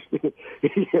last Michigan,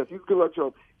 yes, he's good luck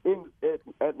charm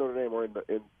at Notre Dame or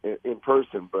in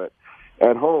person, but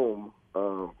at home,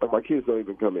 my kids don't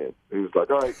even come in. He was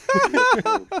like, all right.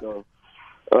 So,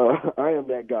 I am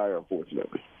that guy,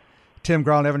 unfortunately. Tim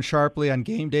Ground, Evan Sharpley on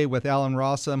Game Day with Alan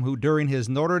Rossum, who during his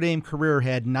Notre Dame career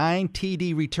had 9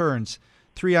 TD returns,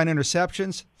 3 on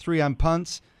interceptions, 3 on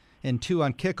punts, and 2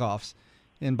 on kickoffs.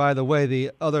 And by the way,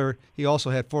 he also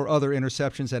had 4 other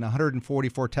interceptions and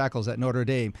 144 tackles at Notre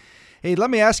Dame. Hey,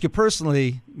 let me ask you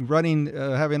personally,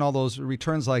 having all those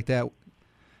returns like that, it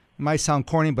might sound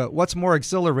corny, but what's more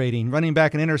exhilarating, running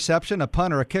back an interception, a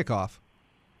punt, or a kickoff?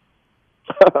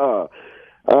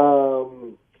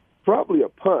 Probably a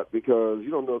punt, because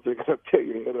you don't know if they're going to tear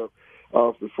your head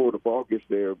off before the ball gets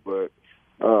there. But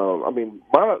I mean,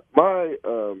 my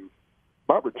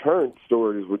return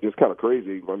stories were just kind of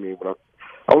crazy. I mean, when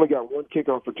I only got 1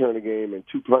 kickoff return a game and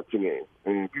 2 punts a game.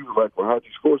 And people were like, well, how'd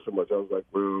you score so much? I was like,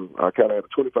 well, I kind of had a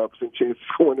 25% chance of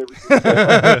scoring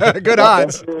everything. Good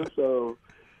odds. So,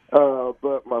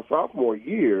 but my sophomore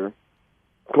year,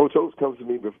 Coach Oates comes to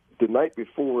me the night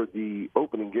before the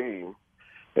opening game,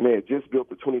 and they had just built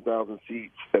the 20,000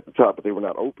 seats at the top, but they were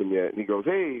not open yet. And he goes,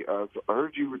 hey, I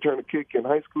heard you return a kick in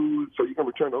high school, so you can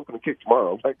return the opening kick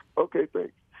tomorrow. I'm like, okay,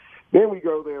 thanks. Then we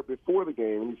go there before the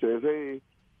game, and he says, hey,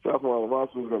 Sophomore Alan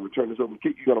Rossum is going to return this open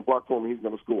kick. You're going to block for him, and he's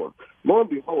going to score. Lo and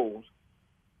behold,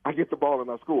 I get the ball and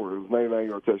I score. It was a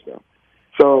 99-yard touchdown.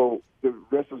 So the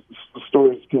rest of the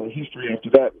story is kind of history after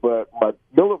that. But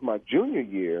middle of my junior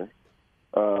year,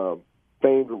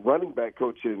 famed running back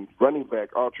coach and running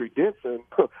back Autry Denson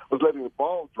was letting the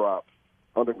ball drop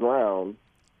on the ground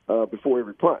before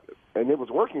every punt. And it was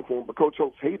working for him, but Coach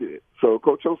Oates hated it. So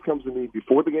Coach Oates comes to me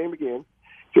before the game again,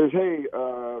 says, hey,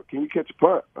 can you catch a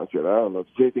punt? I said, I don't know. If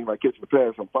it's anything like catching a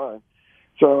pass, I'm fine.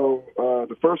 So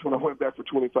the first one I went back for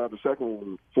 25, the second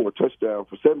one for a touchdown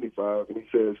for 75, and he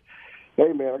says,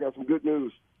 hey, man, I got some good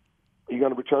news. You're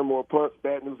going to return more punts.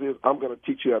 Bad news is I'm going to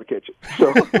teach you how to catch it.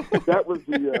 So that was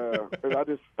and I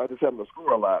just happened to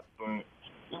score a lot. But it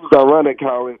was ironic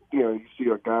how, you see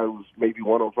a guy who's maybe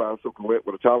 105 soaking wet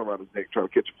with a towel around his neck trying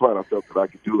to catch a punt. I felt that I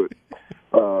could do it.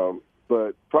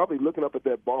 But probably looking up at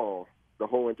that ball the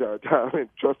whole entire time and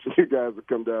trusting you guys to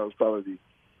come down is probably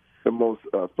the most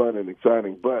fun and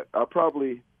exciting. But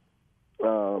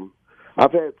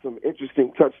I've had some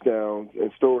interesting touchdowns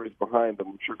and stories behind them.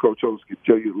 I'm sure Coach Oates could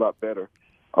tell you a lot better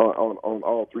on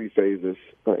all 3 phases,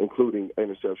 including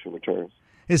interception returns.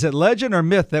 Is it legend or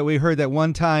myth that we heard that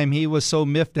one time he was so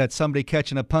miffed at somebody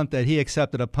catching a punt that he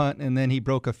accepted a punt and then he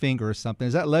broke a finger or something?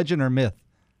 Is that legend or myth?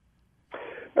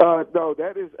 No,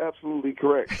 that is absolutely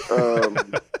correct.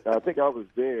 I think I was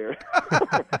there.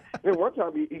 And one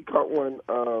time he caught one.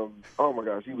 Oh my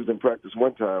gosh, he was in practice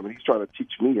one time, and he's trying to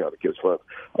teach me how to catch punts.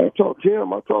 I taught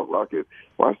Tim, I taught Lockett.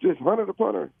 Watch this, Hunter the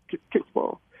punter, kick the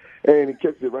ball, and he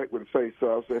catches it right with his face.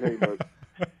 So I said, hey, look,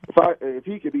 if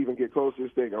he could even get close to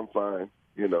this thing, I'm fine,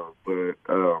 But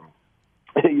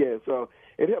yeah, so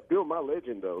it helped build my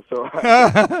legend, though. So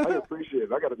I appreciate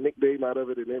it. I got a nickname out of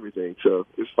it and everything, so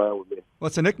it's fine with me.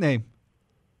 What's the nickname?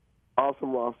 Awesome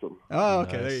Rossum. Oh,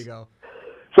 okay, Nice. There you go.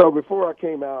 So before I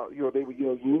came out, they would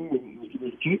yell, you when you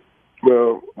was a kid.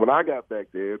 Well, when I got back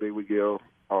there, they would yell,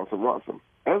 Awesome Rossum.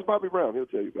 That's Bobby Brown. He'll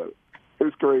tell you about it. It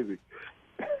was crazy.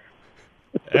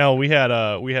 Al, we had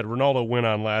Ronaldo Wynn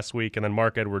on last week and then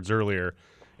Mark Edwards earlier,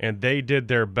 and they did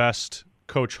their best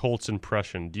Coach Holtz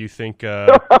impression. Do you think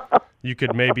you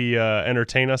could maybe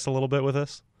entertain us a little bit with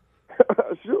this?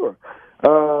 Sure.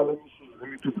 Let me see. Let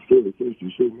me put the story first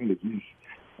and show me at least.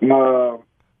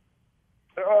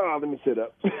 Let me sit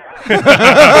up.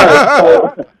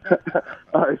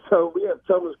 All right, so we have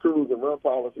Thomas Krug and run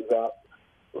policies out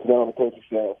now on the coaching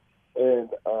staff. And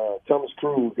Thomas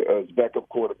Krug is backup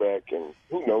quarterback, and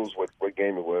who knows what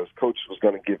game it was. Coach was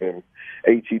going to give him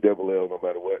ATLL no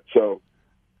matter what. So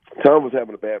Tom was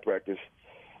having a bad practice,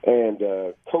 and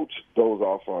Coach goes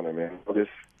off on him, and I'll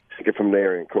just take it from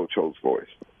there in Coach Holt's voice.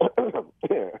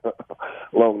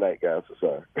 Long night, guys. So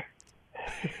sorry.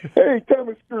 Hey,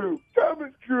 Thomas Krug,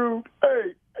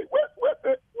 hey, what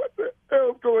the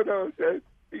hell's going on, Dad?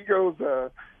 He goes,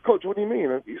 Coach, what do you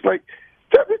mean? He's like,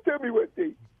 tell me what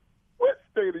state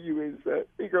are you in, Seth?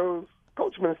 He goes,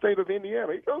 Coach, I'm in the state of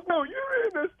Indiana. He goes, no, you're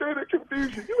in a state of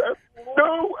confusion. You have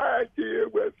no idea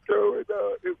what's going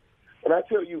on. And I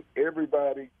tell you,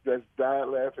 everybody that's died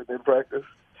laughing in practice,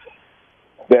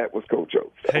 that was Coach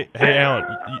Oates. Hey,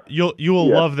 Alan, you will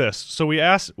love this. So we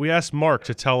asked Mark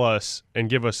to tell us and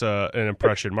give us an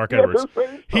impression. Mark Edwards.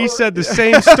 He said the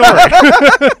same story.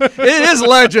 It is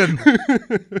legend.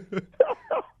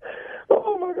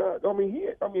 Oh my God! I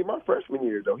mean, my freshman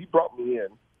year though, he brought me in.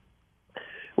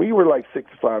 We were like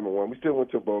 6-5-1. We still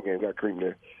went to a bowl game, got creamed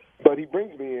there. But he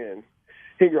brings me in.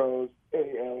 He goes,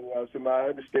 "Hey, Alan," I said, "I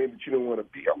understand that you don't want to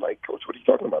be." I'm like, "Coach, what are you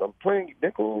talking about? I'm playing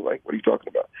nickel. Like, what are you talking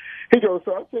about?" He goes,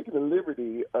 "So I'm taking the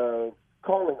liberty of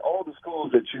calling all the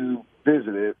schools that you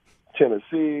visited: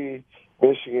 Tennessee,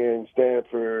 Michigan,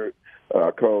 Stanford. I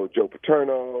called Joe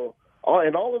Paterno,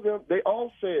 and all of them. They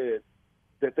all said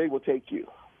that they will take you.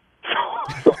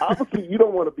 So obviously you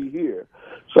don't want to be here.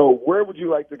 So where would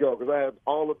you like to go? Because I have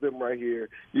all of them right here.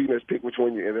 You can just pick which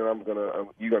one, and then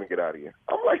you're gonna get out of here."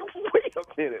 I'm like, "Wait a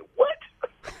minute, what?"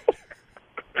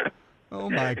 Oh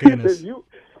my goodness.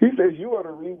 He says you are the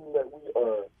reason that we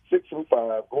are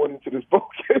 6-5 going into this bowl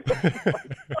game. Like,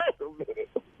 wait a minute,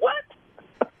 what?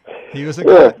 He was a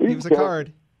card. He was a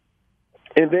card.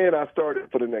 And then I started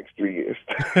for the next 3 years.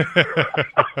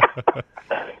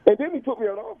 And then he put me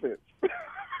on offense.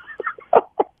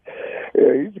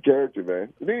 Yeah, he's a character,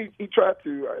 man. And then he tried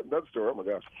to, another story, oh my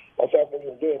gosh. I saw him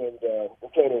again, and we're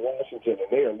playing in Washington, and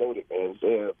they are loaded, man.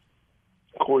 They have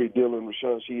Corey Dillon,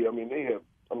 Rashawn Shee. They are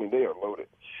loaded.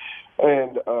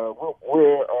 And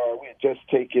we had just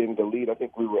taken the lead. I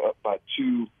think we were up by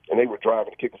 2, and they were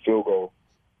driving to kick a field goal.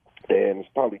 And it's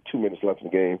probably 2 minutes left in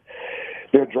the game.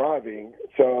 They're driving,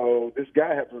 so this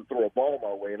guy happens to throw a ball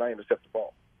my way, and I intercept the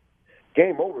ball.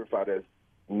 Game over if I just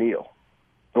kneel,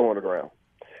 go on the ground.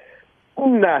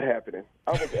 Not happening.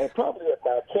 I was probably at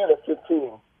about 10 or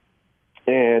 15,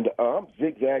 and I'm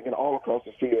zigzagging all across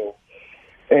the field,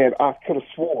 and I could have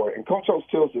swore, and Coach Oates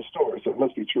tells this story, so it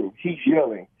must be true. He's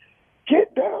yelling,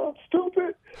 "Get down,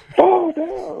 stupid! Fall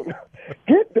down!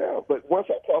 Get down!" But once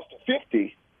I crossed the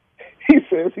 50,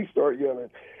 he started yelling,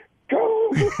 "Go!"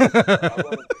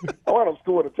 I wound up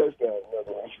scoring a touchdown, in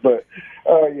other words. But,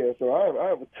 so I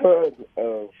have a ton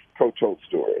of Coach Oates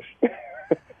stories.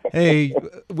 Hey,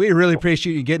 we really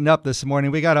appreciate you getting up this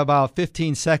morning. We got about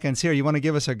 15 seconds here. You want to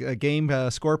give us a game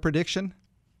score prediction?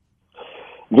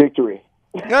 Victory.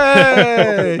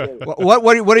 Hey!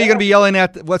 What are you going to be yelling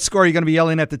at? What score are you going to be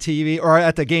yelling at the TV or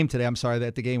at the game today? I'm sorry,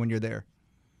 at the game when you're there.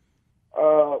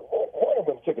 I'm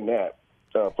going to take a nap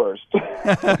first. I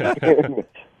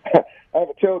have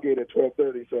a tailgate at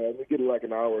 12:30, so I'm going to get like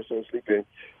an hour or so sleep in.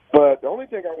 But the only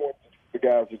thing I want the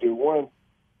guys to do, one,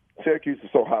 Syracuse is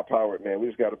so high-powered, man. We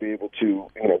just got to be able to,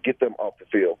 get them off the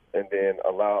field and then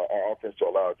allow our offense to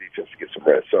allow our defense to get some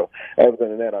rest. So other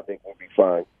than that, I think we'll be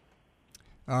fine.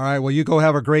 All right. Well, you go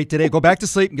have a great day. Go back to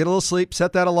sleep and get a little sleep.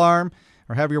 Set that alarm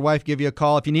or have your wife give you a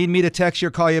call. If you need me to text you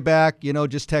or call you back,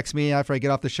 just text me. After I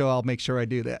get off the show, I'll make sure I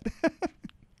do that.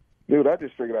 Dude, I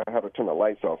just figured out how to turn the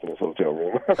lights off in this hotel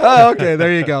room. Oh, okay.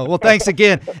 There you go. Well, thanks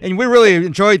again. And we really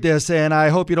enjoyed this, and I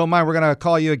hope you don't mind. We're going to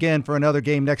call you again for another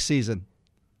game next season.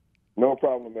 No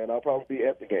problem, man. I'll probably be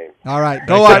at the game. All right.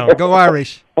 Go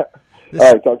Irish. All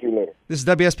right. Talk to you later. This is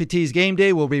WSBT's Game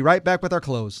Day. We'll be right back with our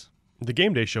close. The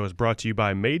Game Day Show is brought to you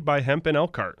by Made by Hemp in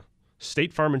Elkhart.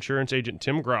 State Farm Insurance Agent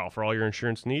Tim Grau. For all your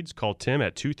insurance needs, call Tim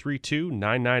at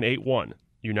 232-9981.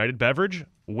 United Beverage,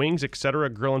 Wings, Etc.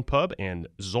 Grill and Pub, and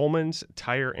Zolman's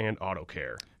Tire and Auto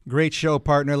Care. Great show,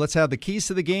 partner. Let's have the keys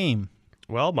to the game.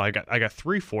 Well, I got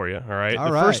 3 for you, all right?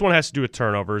 First one has to do with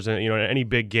turnovers. And, in any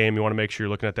big game, you want to make sure you're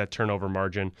looking at that turnover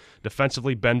margin.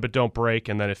 Defensively, bend but don't break,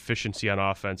 and then efficiency on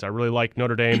offense. I really like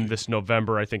Notre Dame this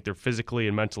November. I think they're physically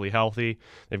and mentally healthy.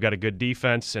 They've got a good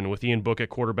defense, and with Ian Book at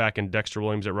quarterback and Dexter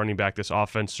Williams at running back, this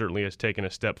offense certainly has taken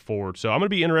a step forward. So I'm going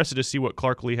to be interested to see what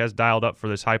Clark Lee has dialed up for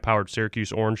this high-powered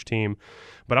Syracuse Orange team.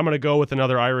 But I'm going to go with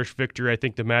another Irish victory. I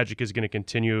think the magic is going to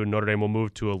continue. Notre Dame will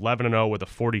move to 11-0 with a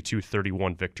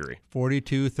 42-31 victory.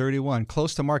 42-31.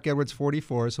 Close to Mark Edwards'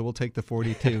 44, so we'll take the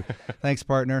 42. Thanks,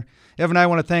 partner. Evan and I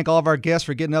want to thank all of our guests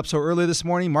for getting up so early this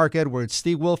morning. Mark Edwards,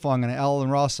 Steve Wilfong, and Alan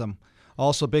Rossum.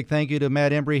 Also, big thank you to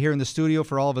Matt Embry here in the studio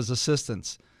for all of his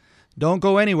assistance. Don't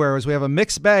go anywhere as we have a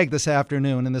mixed bag this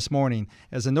afternoon and this morning.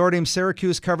 As the Notre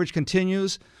Dame-Syracuse coverage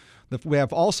continues, we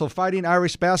have also Fighting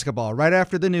Irish basketball. Right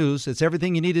after the news, it's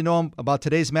everything you need to know about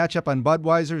today's matchup on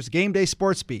Budweiser's Game Day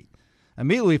Sports Beat.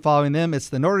 Immediately following them, it's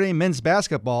the Notre Dame men's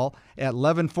basketball at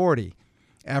 11:40.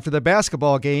 After the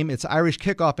basketball game, it's Irish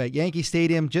kickoff at Yankee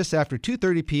Stadium just after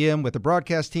 2:30 p.m. with the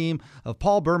broadcast team of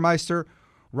Paul Burmeister,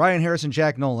 Ryan Harris, and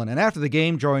Jack Nolan. And after the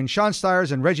game, join Sean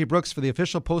Stiers and Reggie Brooks for the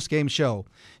official post-game show.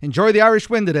 Enjoy the Irish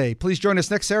win today. Please join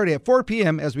us next Saturday at 4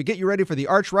 p.m. as we get you ready for the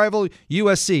arch rival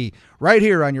USC, right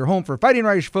here on your home for Fighting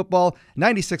Irish football,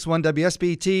 96.1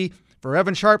 WSBT. For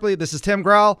Evan Sharpley, this is Tim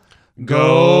Grau.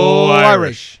 Go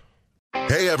Irish!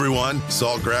 Hey everyone,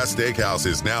 Saltgrass Steakhouse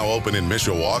is now open in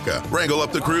Mishawaka. Wrangle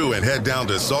up the crew and head down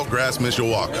to Saltgrass,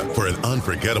 Mishawaka for an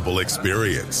unforgettable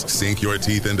experience. Sink your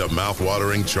teeth into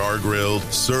mouth-watering char-grilled,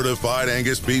 certified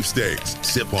Angus beef steaks.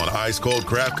 Sip on ice-cold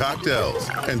craft cocktails.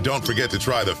 And don't forget to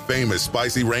try the famous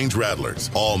spicy range rattlers,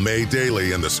 all made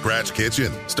daily in the Scratch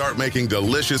Kitchen. Start making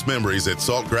delicious memories at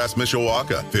Saltgrass,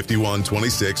 Mishawaka,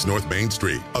 5126 North Main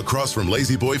Street, across from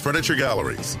Lazy Boy Furniture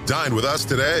Galleries. Dine with us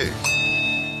today.